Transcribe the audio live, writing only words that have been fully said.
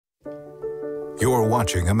You're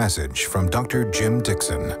watching a message from Dr. Jim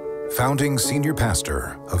Dixon, founding senior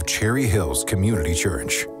pastor of Cherry Hills Community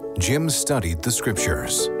Church. Jim studied the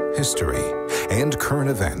scriptures, history, and current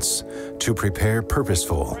events to prepare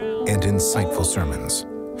purposeful and insightful sermons.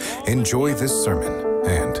 Enjoy this sermon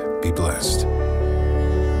and be blessed.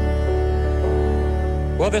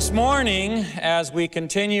 Well, this morning, as we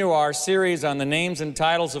continue our series on the names and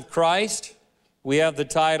titles of Christ, we have the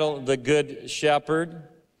title, The Good Shepherd.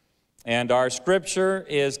 And our scripture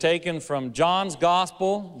is taken from John's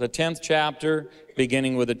Gospel, the 10th chapter,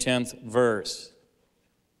 beginning with the 10th verse.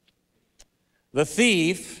 The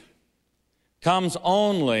thief comes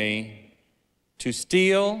only to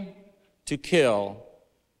steal, to kill,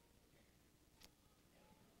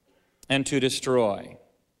 and to destroy.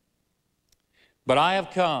 But I have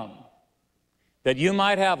come that you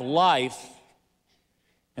might have life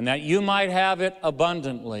and that you might have it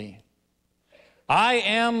abundantly. I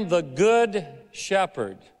am the good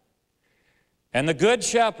shepherd, and the good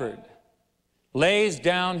shepherd lays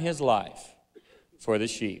down his life for the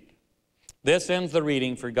sheep. This ends the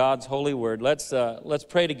reading for God's holy word. Let's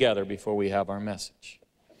pray together before we have our message.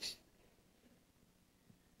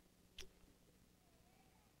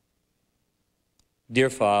 Dear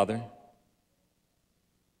Father,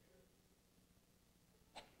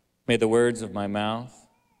 may the words of my mouth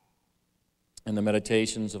and the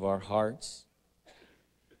meditations of our hearts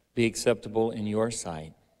be acceptable in your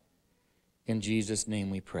sight. In Jesus' name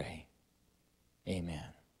we pray. Amen.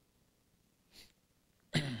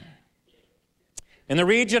 In the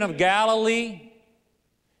region of Galilee,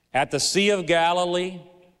 at the Sea of Galilee,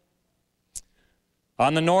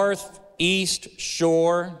 on the northeast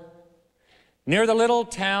shore, near the little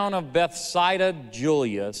town of Bethsaida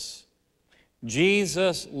Julius,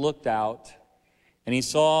 Jesus looked out and he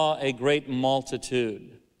saw a great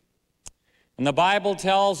multitude. And the Bible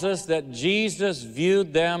tells us that Jesus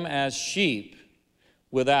viewed them as sheep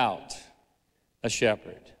without a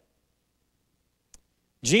shepherd.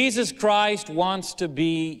 Jesus Christ wants to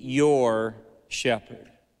be your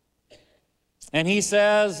shepherd. And he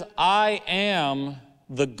says, I am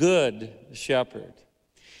the good shepherd.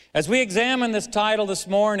 As we examine this title this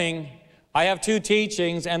morning, I have two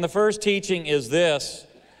teachings, and the first teaching is this: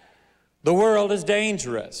 the world is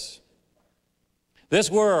dangerous.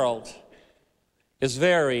 This world is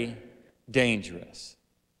very dangerous.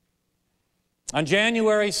 On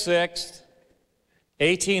January 6th,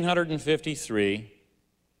 1853,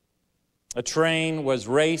 a train was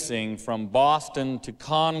racing from Boston to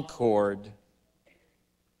Concord,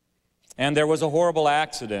 and there was a horrible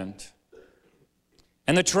accident.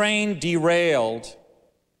 And the train derailed.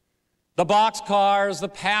 The boxcars, the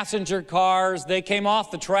passenger cars, they came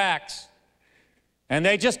off the tracks. And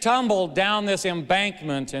they just tumbled down this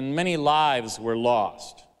embankment, and many lives were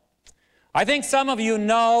lost. I think some of you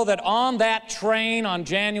know that on that train on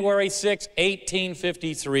January 6,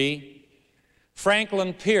 1853,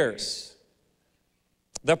 Franklin Pierce,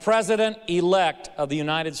 the President-elect of the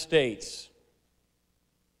United States,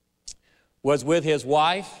 was with his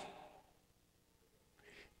wife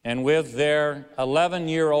and with their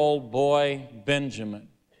 11-year-old boy, Benjamin.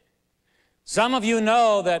 Some of you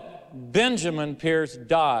know that Benjamin Pierce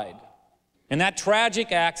died in that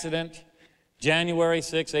tragic accident, January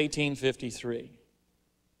 6, 1853.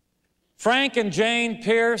 Frank and Jane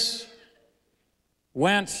Pierce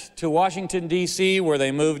went to Washington, D.C., where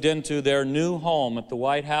they moved into their new home at the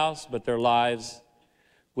White House, but their lives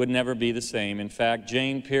would never be the same. In fact,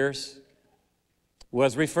 Jane Pierce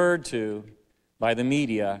was referred to by the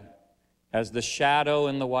media as the shadow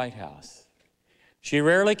in the White House. She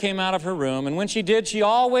rarely came out of her room, and when she did, she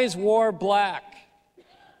always wore black.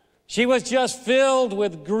 She was just filled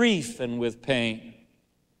with grief and with pain.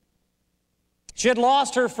 She had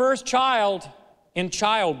lost her first child in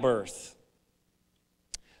childbirth.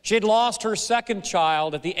 She had lost her second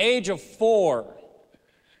child at the age of 4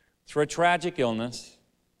 through a tragic illness.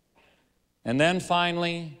 And then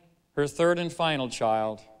finally, her third and final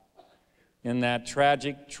child in that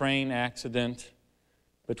tragic train accident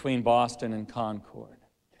between Boston and Concord.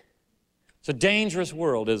 It's a dangerous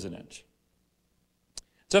world, isn't it?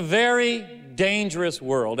 It's a very dangerous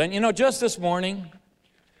world. And you know, just this morning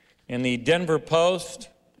in the Denver Post,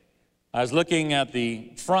 I was looking at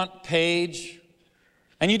the front page,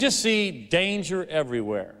 and you just see danger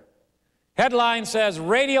everywhere. Headline says,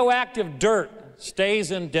 radioactive dirt stays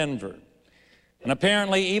in Denver. And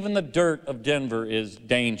apparently even the dirt of Denver is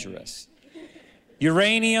dangerous.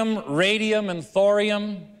 Uranium, radium, and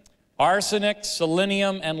thorium, arsenic,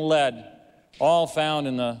 selenium, and lead, all found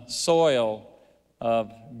in the soil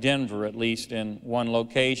of Denver, at least in one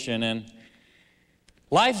location. And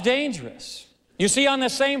life's dangerous. You see on the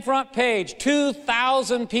same front page,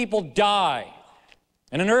 2,000 people die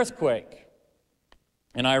in an earthquake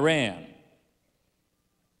in Iran.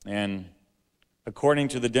 And according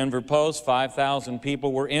to the Denver Post, 5,000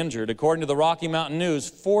 people were injured. According to the Rocky Mountain News,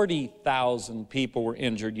 40,000 people were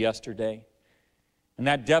injured yesterday in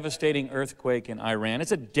that devastating earthquake in Iran.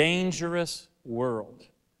 It's a dangerous world.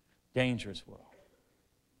 Dangerous world.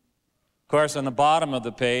 Of course, on the bottom of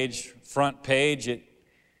the page, front page, it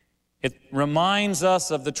reminds us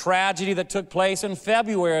of the tragedy that took place in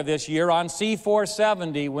February of this year on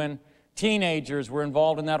C-470 when teenagers were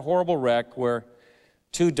involved in that horrible wreck where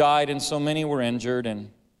 2 died and so many were injured, and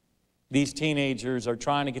these teenagers are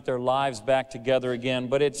trying to get their lives back together again.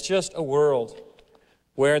 But it's just a world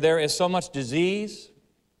where there is so much disease.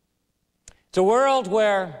 It's a world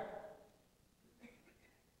where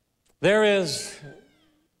there is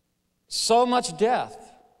so much death.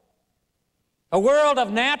 A world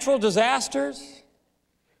of natural disasters,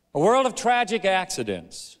 a world of tragic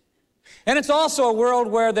accidents. And it's also a world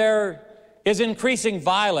where there is increasing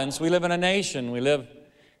violence. We live in a nation, we live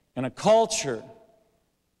in a culture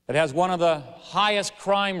that has one of the highest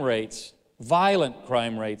crime rates, violent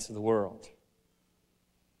crime rates of the world.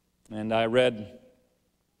 And I read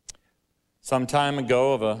some time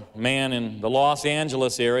ago of a man in the Los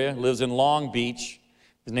Angeles area, lives in Long Beach.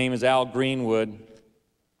 His name is Al Greenwood.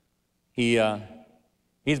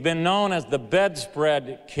 He's been known as the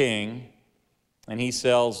bedspread king, and he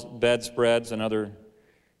sells bedspreads and other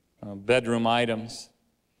bedroom items.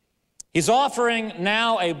 He's offering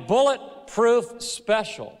now a bulletproof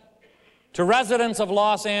special to residents of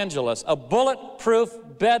Los Angeles, a bulletproof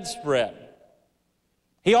bedspread.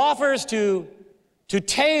 He offers to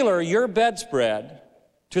tailor your bedspread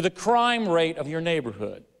to the crime rate of your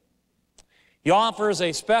neighborhood. He offers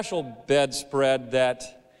a special bedspread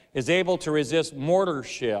that is able to resist mortar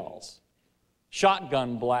shells,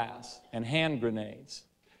 shotgun blasts, and hand grenades.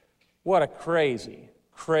 What a crazy,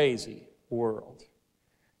 crazy world.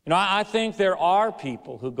 You know, I think there are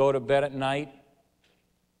people who go to bed at night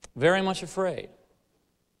very much afraid.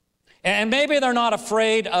 And maybe they're not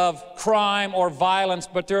afraid of crime or violence,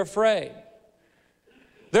 but they're afraid.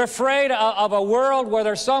 They're afraid of a world where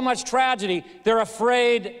there's so much tragedy. They're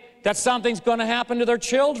afraid that something's going to happen to their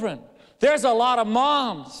children. There's a lot of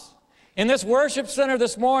moms in this worship center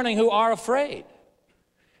this morning who are afraid.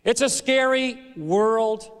 It's a scary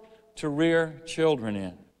world to rear children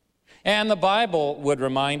in. And the Bible would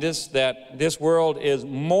remind us that this world is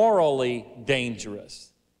morally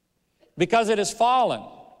dangerous because it is fallen.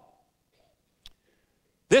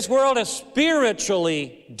 This world is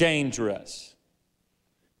spiritually dangerous.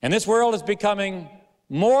 And this world is becoming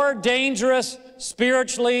more dangerous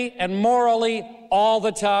spiritually and morally all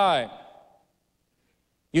the time.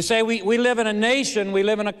 You say we live in a nation, we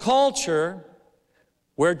live in a culture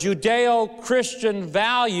where Judeo-Christian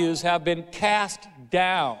values have been cast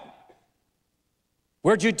down,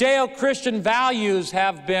 where Judeo-Christian values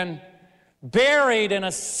have been buried in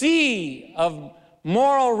a sea of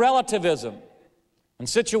moral relativism and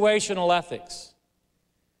situational ethics.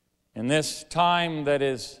 In this time that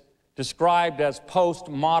is described as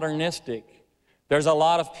postmodernistic, there's a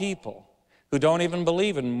lot of people who don't even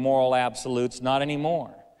believe in moral absolutes, not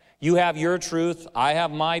anymore. You have your truth, I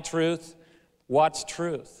have my truth. What's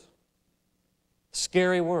truth?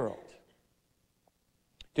 Scary world.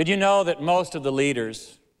 Did you know that most of the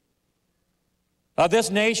leaders of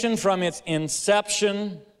this nation from its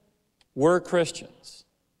inception were Christians?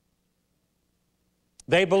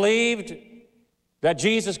 They believed that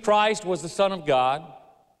Jesus Christ was the Son of God,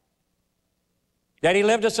 that He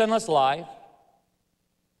lived a sinless life,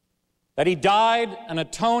 that He died an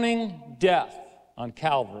atoning death on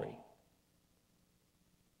Calvary,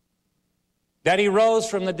 that He rose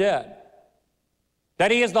from the dead,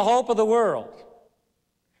 that He is the hope of the world,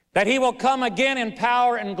 that He will come again in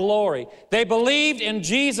power and glory. They believed in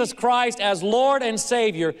Jesus Christ as Lord and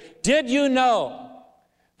Savior. Did you know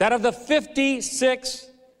that of the 56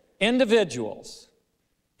 individuals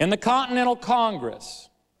in the Continental Congress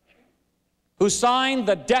who signed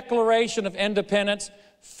the Declaration of Independence,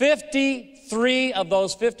 53 of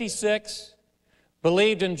those 56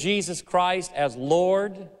 believed in Jesus Christ as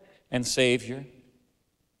Lord and Savior?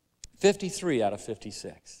 53 out of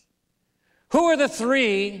 56. Who are the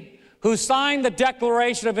 3 who signed the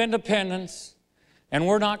Declaration of Independence and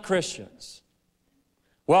were not Christians?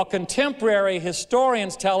 Well, contemporary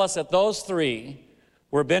historians tell us that those 3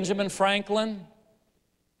 were Benjamin Franklin,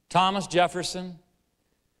 Thomas Jefferson,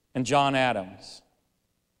 and John Adams.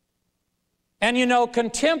 And you know,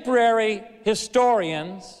 contemporary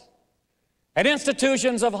historians at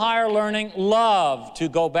institutions of higher learning love to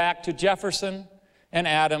go back to Jefferson and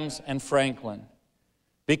Adams and Franklin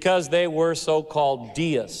because they were so-called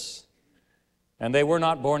deists and they were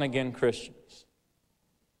not born-again Christians.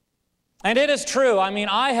 And it is true. I mean,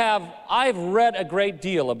 I've read a great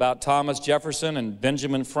deal about Thomas Jefferson and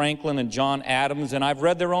Benjamin Franklin and John Adams, and I've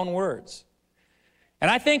read their own words.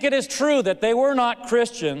 And I think it is true that they were not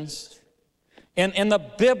Christians in the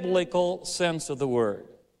biblical sense of the word.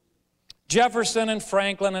 Jefferson and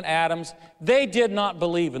Franklin and Adams, they did not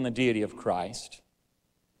believe in the deity of Christ.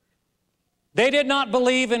 They did not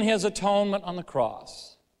believe in his atonement on the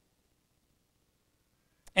cross.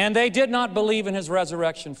 And they did not believe in his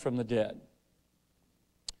resurrection from the dead.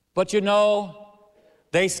 But you know,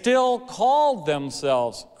 they still called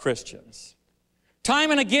themselves Christians.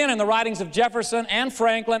 Time and again in the writings of Jefferson and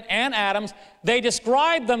Franklin and Adams, they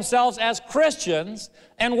described themselves as Christians.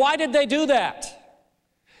 And why did they do that?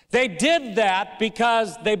 They did that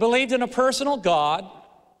because they believed in a personal God.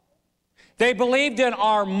 They believed in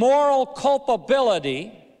our moral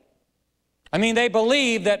culpability. I mean, they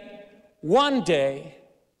believed that one day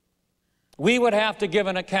we would have to give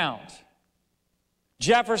an account.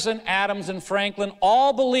 Jefferson, Adams, and Franklin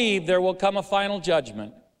all believed there will come a final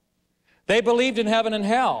judgment. They believed in heaven and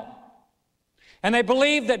hell. And they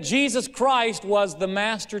believed that Jesus Christ was the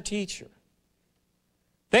master teacher.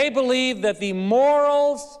 They believed that the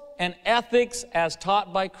morals and ethics as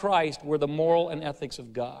taught by Christ were the moral and ethics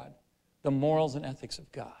of God. The morals and ethics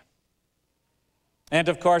of God. And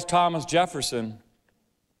of course, Thomas Jefferson,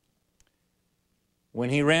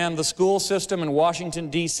 when he ran the school system in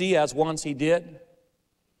Washington, D.C., as once he did,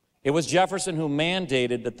 it was Jefferson who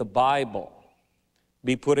mandated that the Bible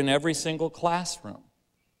be put in every single classroom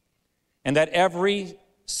and that every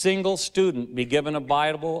single student be given a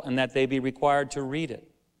Bible and that they be required to read it.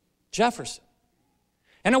 Jefferson.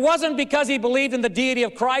 And it wasn't because he believed in the deity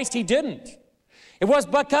of Christ. He didn't. It was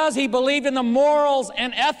because he believed in the morals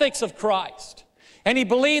and ethics of Christ. And he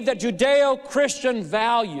believed that Judeo-Christian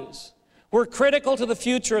values were critical to the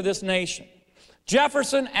future of this nation.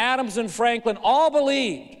 Jefferson, Adams, and Franklin all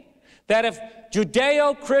believed that if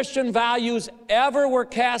Judeo-Christian values ever were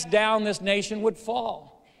cast down, this nation would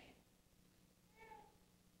fall.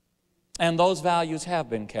 And those values have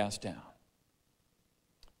been cast down.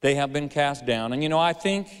 They have been cast down. And you know, I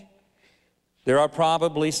think there are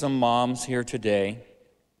probably some moms here today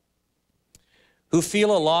who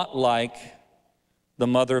feel a lot like the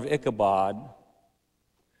mother of Ichabod,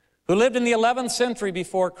 who lived in the 11th century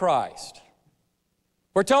before Christ.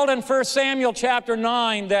 We're told in 1 Samuel chapter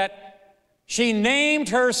 9 that she named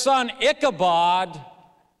her son Ichabod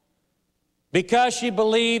because she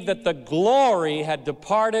believed that the glory had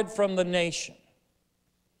departed from the nation.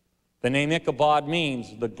 The name Ichabod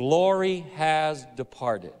means the glory has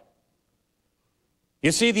departed.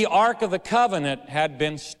 You see, the Ark of the Covenant had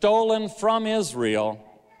been stolen from Israel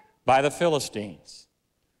by the Philistines.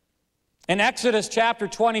 In Exodus chapter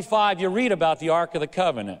 25, you read about the Ark of the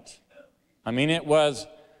Covenant. I mean, it was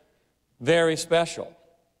very special.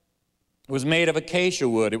 It was made of acacia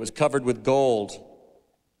wood. It was covered with gold.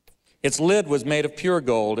 Its lid was made of pure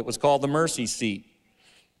gold. It was called the mercy seat.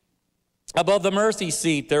 Above the mercy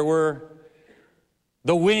seat, there were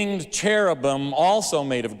the winged cherubim, also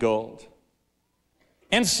made of gold.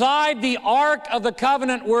 Inside the Ark of the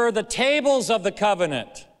Covenant were the tables of the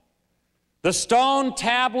covenant, the stone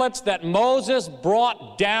tablets that Moses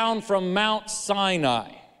brought down from Mount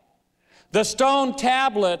Sinai, the stone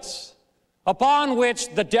tablets upon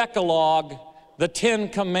which the Decalogue, the 10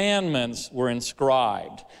 Commandments, were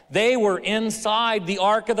inscribed. They were inside the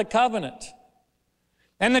Ark of the Covenant.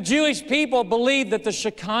 And the Jewish people believed that the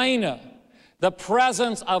Shekinah, the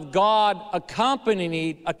presence of God,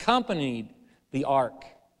 accompanied the ark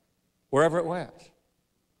wherever it went.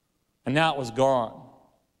 And now it was gone.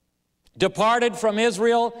 Departed from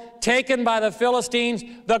Israel, taken by the Philistines,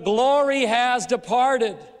 the glory has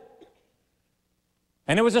departed.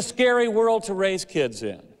 And it was a scary world to raise kids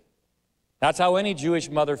in. That's how any Jewish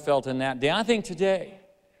mother felt in that day. I think today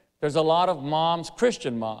there's a lot of moms,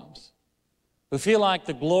 Christian moms, who feel like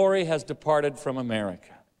the glory has departed from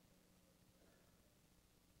America.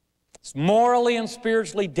 It's morally and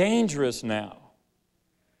spiritually dangerous now.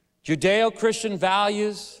 Judeo-Christian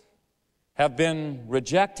values have been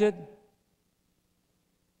rejected.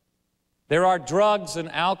 There are drug and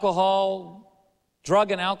alcohol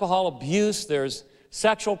abuse. There's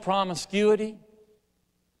sexual promiscuity.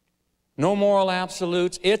 No moral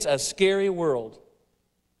absolutes. It's a scary world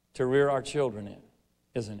to rear our children in,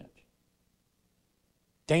 isn't it?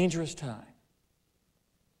 Dangerous time.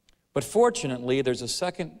 But fortunately, there's a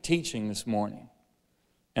second teaching this morning.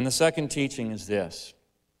 And the second teaching is this.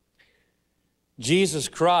 Jesus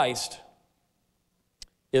Christ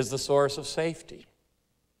is the source of safety.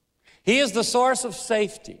 He is the source of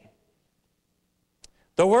safety.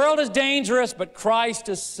 The world is dangerous, but Christ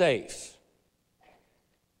is safe.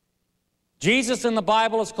 Jesus in the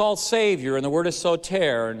Bible is called Savior, and the word is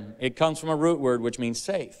soter, and it comes from a root word which means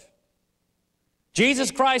safe.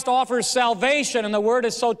 Jesus Christ offers salvation, and the word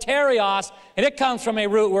is soterios, and it comes from a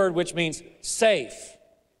root word which means safe.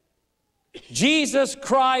 Jesus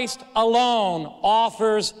Christ alone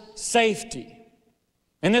offers safety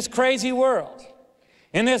in this crazy world,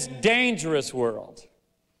 in this dangerous world.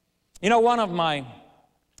 You know, one of my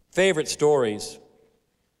favorite stories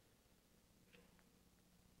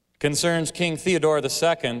concerns King Theodore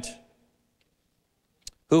II,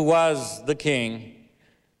 who was the king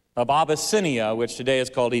of Abyssinia, which today is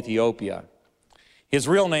called Ethiopia. His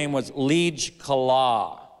real name was Liege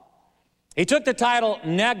Kala. He took the title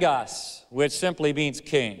Negus, which simply means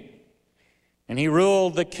king. And he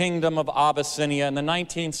ruled the kingdom of Abyssinia in the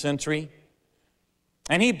 19th century.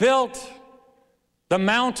 And he built the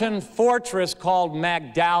mountain fortress called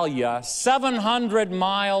Magdalia, 700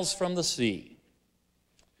 miles from the sea.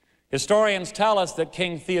 Historians tell us that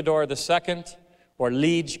King Theodore II, or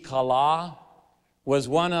Liege Kala, was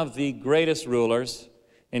one of the greatest rulers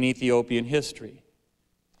in Ethiopian history.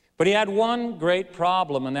 But he had one great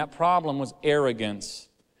problem, and that problem was arrogance.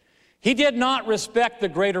 He did not respect the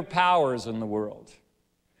greater powers in the world.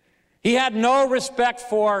 He had no respect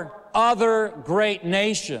for other great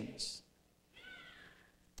nations.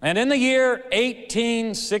 And in the year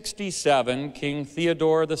 1867, King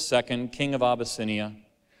Theodore II, king of Abyssinia,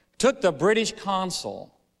 took the British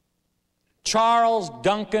consul, Charles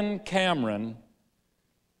Duncan Cameron,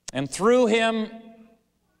 and threw him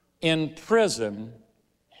in prison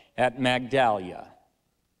at Magdalia,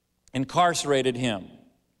 incarcerated him.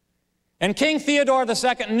 And King Theodore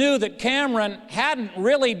II knew that Cameron hadn't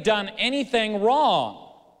really done anything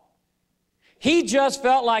wrong. He just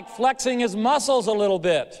felt like flexing his muscles a little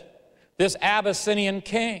bit, this Abyssinian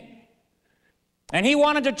king. And he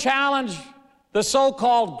wanted to challenge the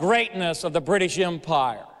so-called greatness of the British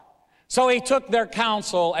Empire. So he took their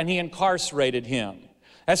counsel and he incarcerated him.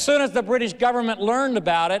 As soon as the British government learned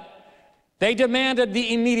about it, they demanded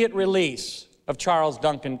the immediate release of Charles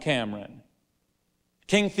Duncan Cameron.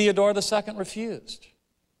 King Theodore II refused.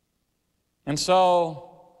 And so,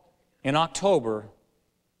 in October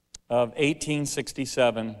of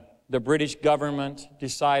 1867, the British government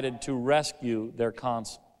decided to rescue their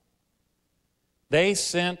consul. They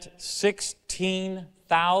sent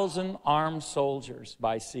 16,000 armed soldiers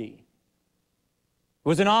by sea. It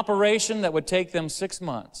was an operation that would take them 6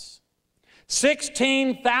 months.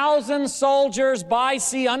 16,000 soldiers by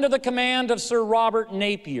sea under the command of Sir Robert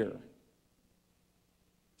Napier.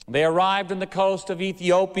 They arrived on the coast of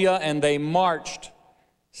Ethiopia and they marched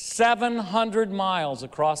 700 miles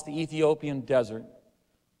across the Ethiopian desert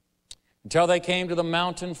until they came to the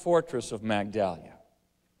mountain fortress of Magdalia.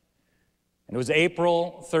 And it was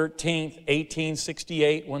April 13th,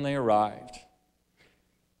 1868 when they arrived.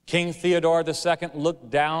 King Theodore II looked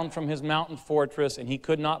down from his mountain fortress and he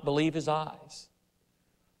could not believe his eyes.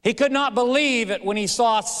 He could not believe it when he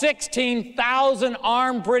saw 16,000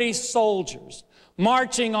 armed British soldiers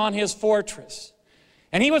marching on his fortress.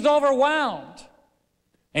 And he was overwhelmed.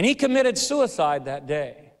 And he committed suicide that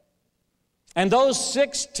day. And those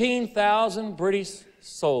 16,000 British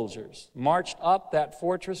soldiers marched up that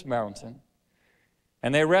fortress mountain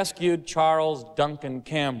and they rescued Charles Duncan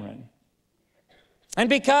Cameron. And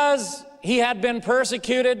because he had been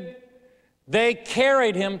persecuted, they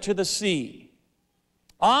carried him to the sea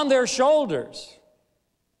on their shoulders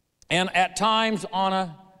and at times on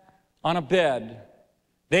a bed.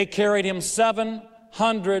 They carried him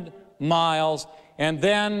 700 miles, and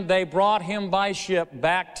then they brought him by ship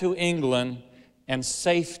back to England and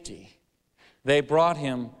safety. They brought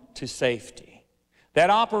him to safety. That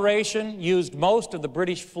operation used most of the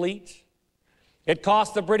British fleet. It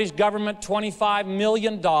cost the British government $25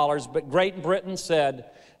 million, but Great Britain said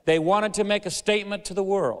they wanted to make a statement to the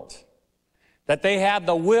world that they had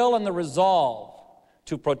the will and the resolve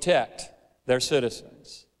to protect their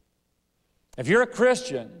citizens. If you're a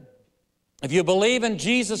Christian, if you believe in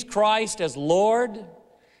Jesus Christ as Lord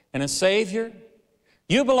and as Savior,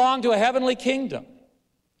 you belong to a heavenly kingdom,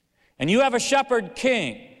 and you have a shepherd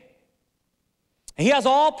king. He has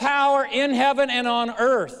all power in heaven and on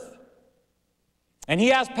earth. And he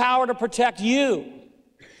has power to protect you.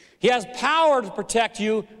 He has power to protect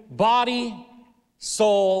you, body,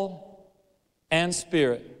 soul, and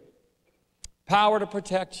spirit. Power to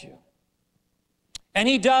protect you. And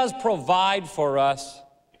he does provide for us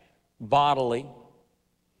bodily.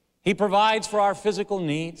 He provides for our physical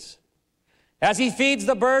needs. As he feeds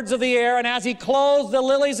the birds of the air and as he clothes the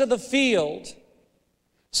lilies of the field,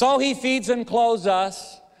 so he feeds and clothes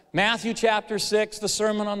us. Matthew chapter 6, the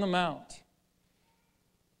Sermon on the Mount.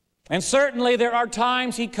 And certainly there are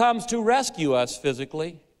times he comes to rescue us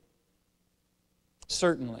physically.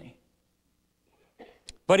 Certainly.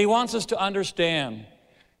 But he wants us to understand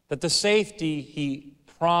that the safety he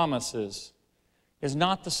promises is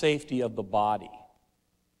not the safety of the body.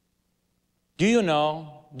 Do you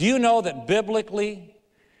know that biblically,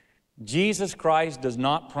 Jesus Christ does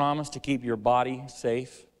not promise to keep your body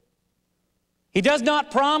safe? He does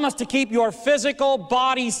not promise to keep your physical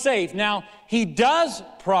body safe. Now, he does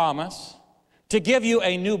promise to give you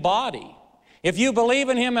a new body. If you believe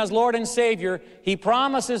in him as Lord and Savior, he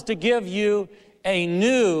promises to give you a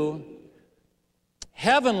new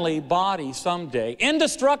heavenly body someday,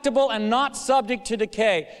 indestructible and not subject to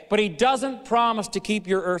decay. But he doesn't promise to keep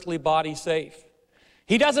your earthly body safe.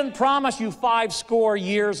 He doesn't promise you 80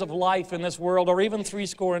 years of life in this world, or even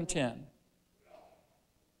 70.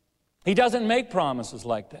 He doesn't make promises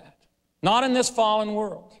like that. Not in this fallen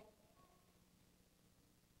world.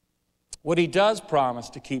 What he does promise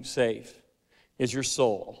to keep safe is your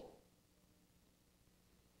soul.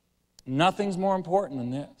 Nothing's more important than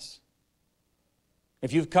this.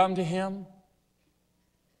 If you've come to him,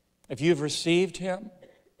 if you've received him,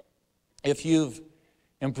 if you've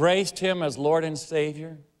embraced him as Lord and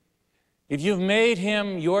Savior, if you've made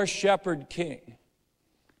him your shepherd king,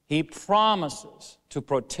 he promises to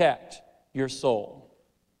protect your soul.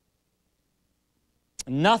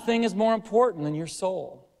 Nothing is more important than your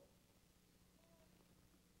soul.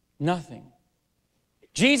 Nothing.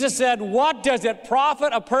 Jesus said, what does it profit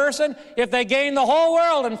a person if they gain the whole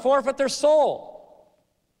world and forfeit their soul?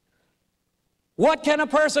 What can a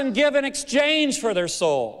person give in exchange for their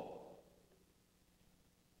soul?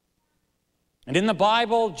 And in the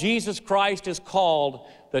Bible, Jesus Christ is called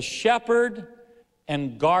the shepherd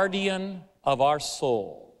and guardian of our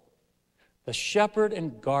soul. The shepherd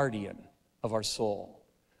and guardian of our soul.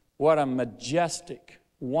 What a majestic,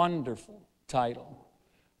 wonderful title.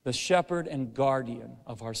 The shepherd and guardian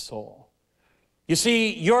of our soul. You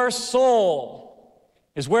see, your soul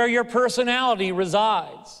is where your personality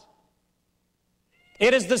resides.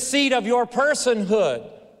 It is the seat of your personhood.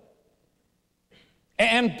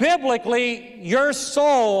 And biblically, your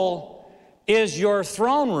soul is your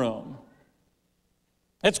throne room.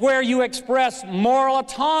 It's where you express moral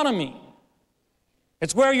autonomy.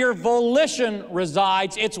 It's where your volition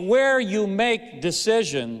resides. It's where you make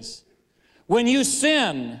decisions. When you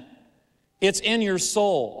sin, it's in your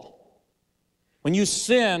soul. When you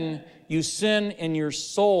sin in your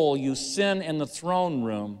soul. You sin in the throne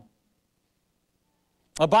room.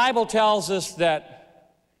 The Bible tells us that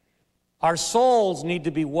our souls need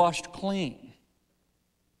to be washed clean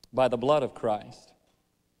by the blood of Christ.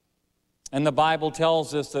 And the Bible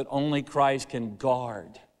tells us that only Christ can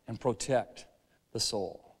guard and protect the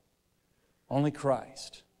soul. Only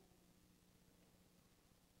Christ.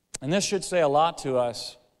 And this should say a lot to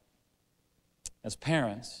us as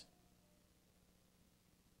parents.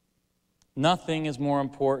 Nothing is more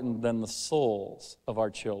important than the souls of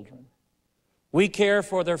our children. We care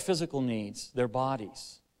for their physical needs, their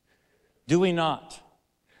bodies. Do we not?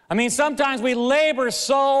 I mean, sometimes we labor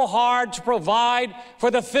so hard to provide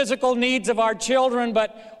for the physical needs of our children,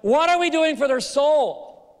 but what are we doing for their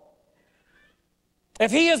soul?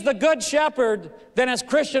 If he is the good shepherd, then as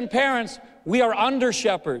Christian parents, we are under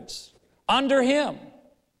shepherds, under him.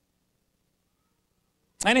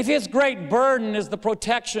 And if his great burden is the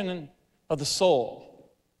protection of the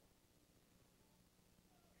soul,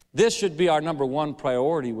 this should be our number one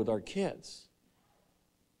priority with our kids.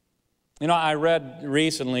 You know, I read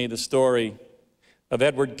recently the story of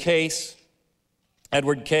Edward Case.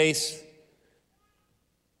 Edward Case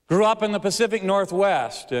grew up in the Pacific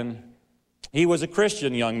Northwest, and he was a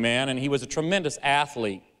Christian young man, and he was a tremendous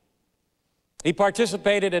athlete. He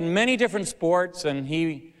participated in many different sports, and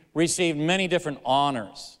he received many different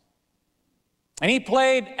honors. And he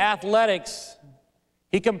played athletics.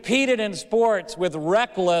 He competed in sports with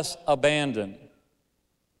reckless abandon.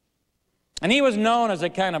 And he was known as a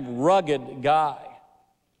kind of rugged guy,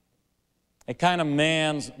 a kind of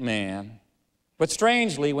man's man. But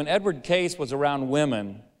strangely, when Edward Case was around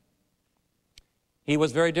women, he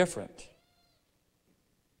was very different.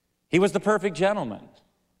 He was the perfect gentleman.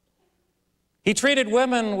 He treated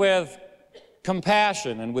women with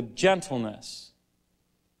compassion and with gentleness.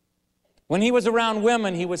 When he was around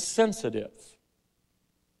women, he was sensitive.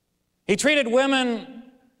 He treated women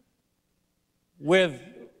with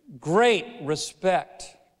great respect,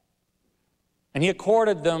 and he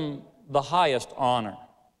accorded them the highest honor.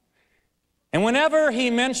 And whenever he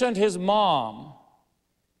mentioned his mom,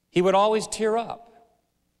 he would always tear up.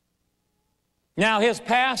 Now, his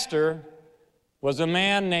pastor was a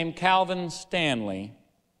man named Calvin Stanley.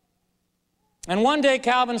 And one day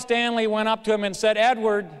Calvin Stanley went up to him and said,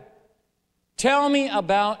 "Edward, tell me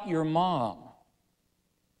about your mom."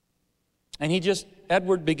 And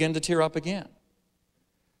Edward began to tear up again.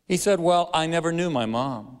 He said, "Well, I never knew my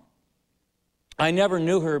mom. I never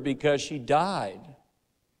knew her because she died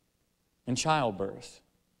in childbirth.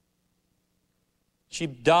 She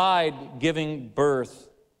died giving birth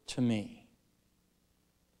to me.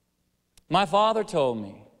 My father told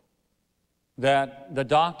me that the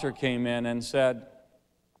doctor came in and said,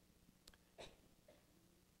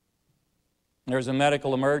 'There's a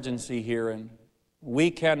medical emergency here, and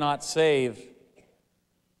we cannot save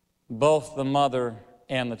both the mother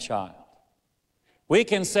and the child. We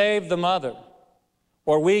can save the mother,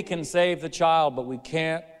 or we can save the child, but we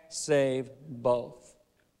can't save both.'"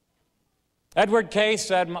 Edward Case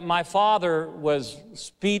said, "My father was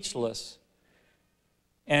speechless,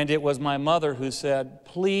 and it was my mother who said,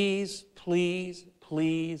 'Please, please,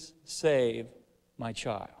 please save my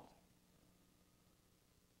child.'"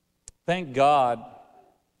 Thank God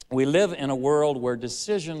we live in a world where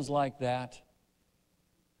decisions like that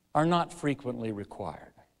are not frequently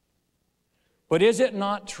required. But is it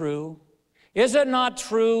not true? Is it not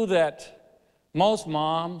true that most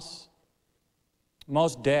moms,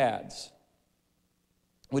 most dads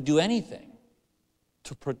would do anything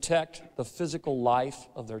to protect the physical life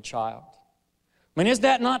of their child? I mean, is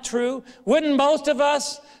that not true? Wouldn't most of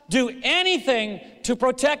us do anything to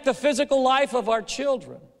protect the physical life of our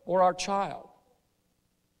children or our child?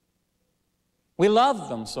 We love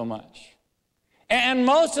them so much. And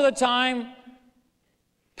most of the time,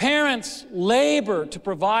 parents labor to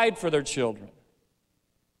provide for their children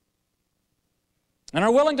and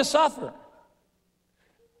are willing to suffer.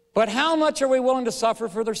 But how much are we willing to suffer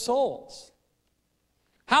for their souls?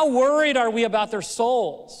 How worried are we about their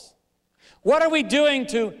souls? What are we doing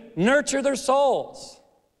to nurture their souls?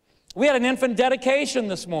 We had an infant dedication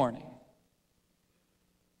this morning.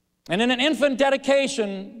 And in an infant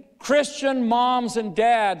dedication, Christian moms and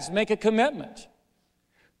dads make a commitment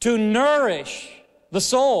to nourish the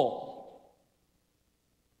soul,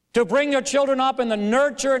 to bring their children up in the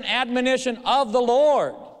nurture and admonition of the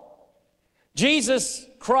Lord. Jesus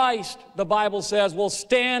Christ, the Bible says, will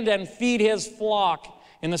stand and feed his flock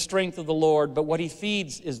in the strength of the Lord, but what he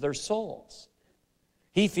feeds is their souls.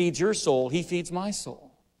 He feeds your soul, he feeds my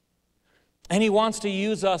soul. And he wants to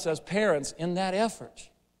use us as parents in that effort.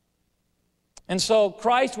 And so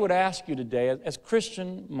Christ would ask you today, as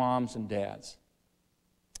Christian moms and dads,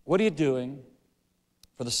 what are you doing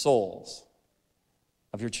for the souls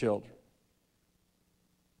of your children?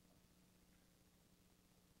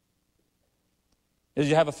 Do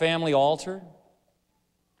you have a family altar?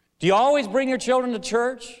 Do you always bring your children to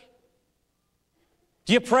church?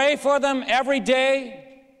 Do you pray for them every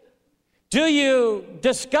day? Do you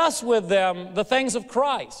discuss with them the things of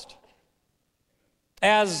Christ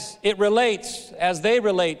as they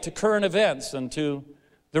relate to current events and to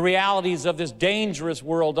the realities of this dangerous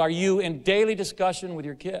world? Are you in daily discussion with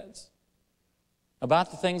your kids about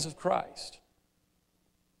the things of Christ?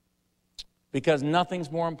 Because nothing's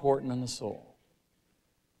more important than the soul.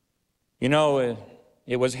 You know,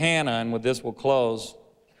 it was Hannah, and with this we'll close.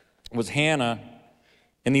 It was Hannah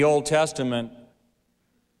in the Old Testament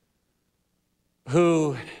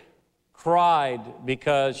who cried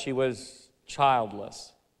because she was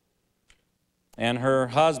childless. And her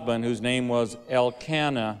husband, whose name was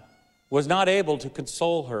Elkanah, was not able to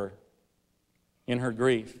console her in her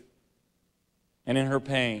grief and in her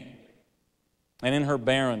pain and in her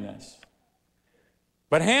barrenness.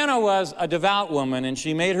 But Hannah was a devout woman, and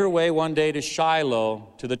she made her way one day to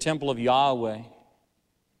Shiloh, to the temple of Yahweh.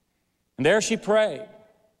 And there she prayed.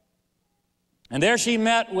 And there she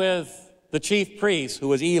met with the chief priest, who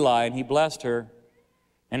was Eli, and he blessed her.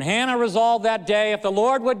 And Hannah resolved that day, if the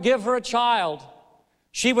Lord would give her a child,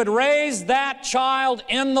 she would raise that child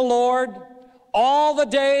in the Lord all the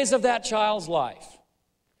days of that child's life.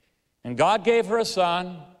 And God gave her a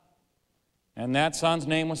son, and that son's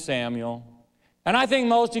name was Samuel. And I think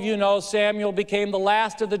most of you know Samuel became the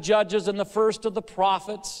last of the judges and the first of the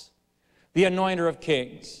prophets, the anointer of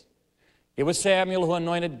kings. It was Samuel who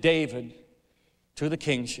anointed David to the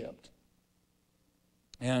kingship.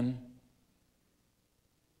 And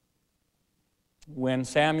when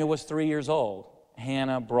Samuel was 3 years old,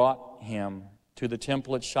 Hannah brought him to the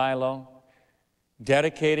temple at Shiloh,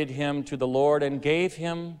 dedicated him to the Lord, and gave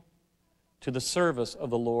him to the service of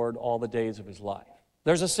the Lord all the days of his life.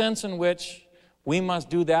 There's a sense in which we must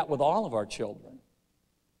do that with all of our children.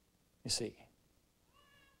 You see,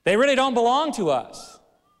 they really don't belong to us.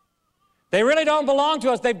 They really don't belong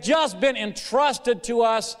to us. They've just been entrusted to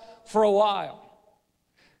us for a while.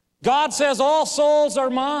 God says, all souls are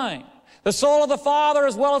mine. The soul of the Father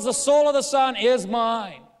as well as the soul of the Son is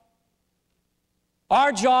mine.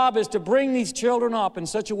 Our job is to bring these children up in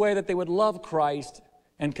such a way that they would love Christ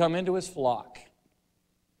and come into His flock.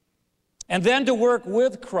 And then to work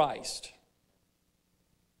with Christ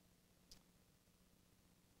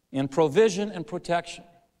in provision and protection.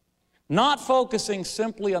 Not focusing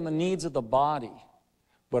simply on the needs of the body,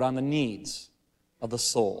 but on the needs of the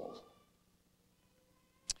soul.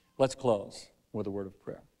 Let's close with a word of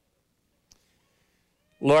prayer.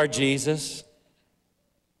 Lord Jesus,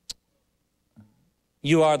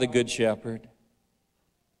 You are the Good Shepherd,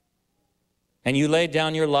 and You laid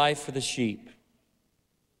down Your life for the sheep.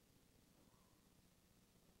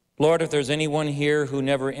 Lord, if there's anyone here who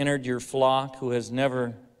never entered Your flock, who has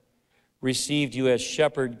never received You as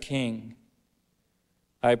Shepherd King,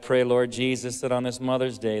 I pray, Lord Jesus, that on this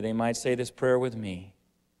Mother's Day they might say this prayer with me.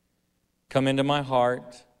 Come into my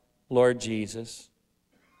heart, Lord Jesus.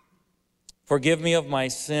 Forgive me of my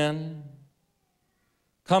sin.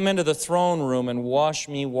 Come into the throne room and wash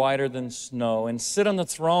me whiter than snow. And sit on the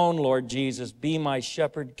throne, Lord Jesus. Be my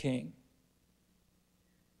Shepherd King.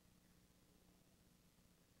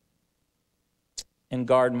 And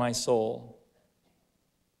guard my soul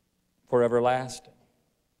for everlasting.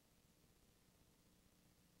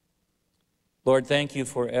 Lord, thank You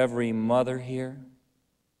for every mother here,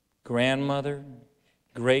 grandmother,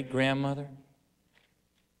 great-grandmother.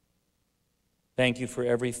 Thank You for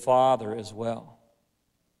every father as well.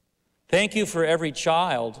 Thank You for every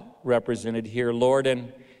child represented here, Lord,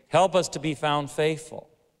 and help us to be found faithful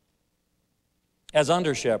as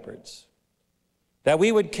under-shepherds, that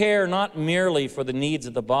we would care not merely for the needs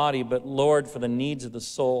of the body, but, Lord, for the needs of the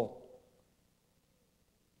soul.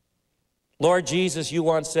 Lord Jesus, You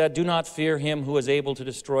once said, do not fear him who is able to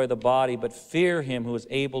destroy the body, but fear him who is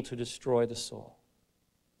able to destroy the soul.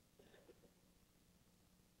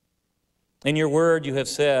 In Your word You have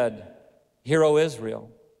said, hear, O Israel,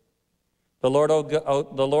 the Lord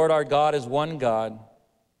our God is one God.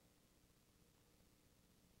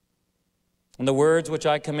 And the words which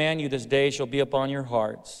I command you this day shall be upon your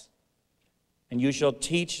hearts, and you shall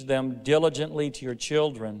teach them diligently to your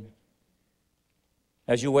children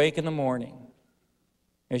as you wake in the morning,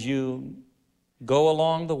 as you go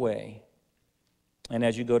along the way, and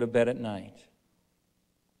as you go to bed at night.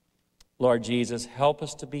 Lord Jesus, help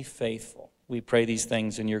us to be faithful. We pray these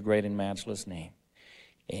things in Your great and matchless name.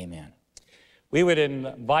 Amen. We would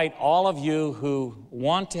invite all of you who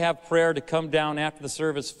want to have prayer to come down after the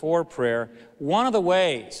service for prayer. One of the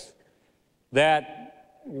ways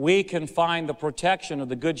that we can find the protection of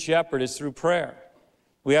the Good Shepherd is through prayer.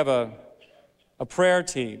 We have a prayer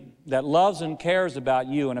team that loves and cares about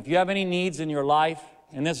you. And if you have any needs in your life,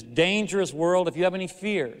 in this dangerous world, if you have any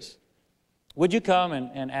fears, would you come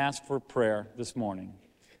and ask for prayer this morning?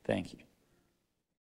 Thank you.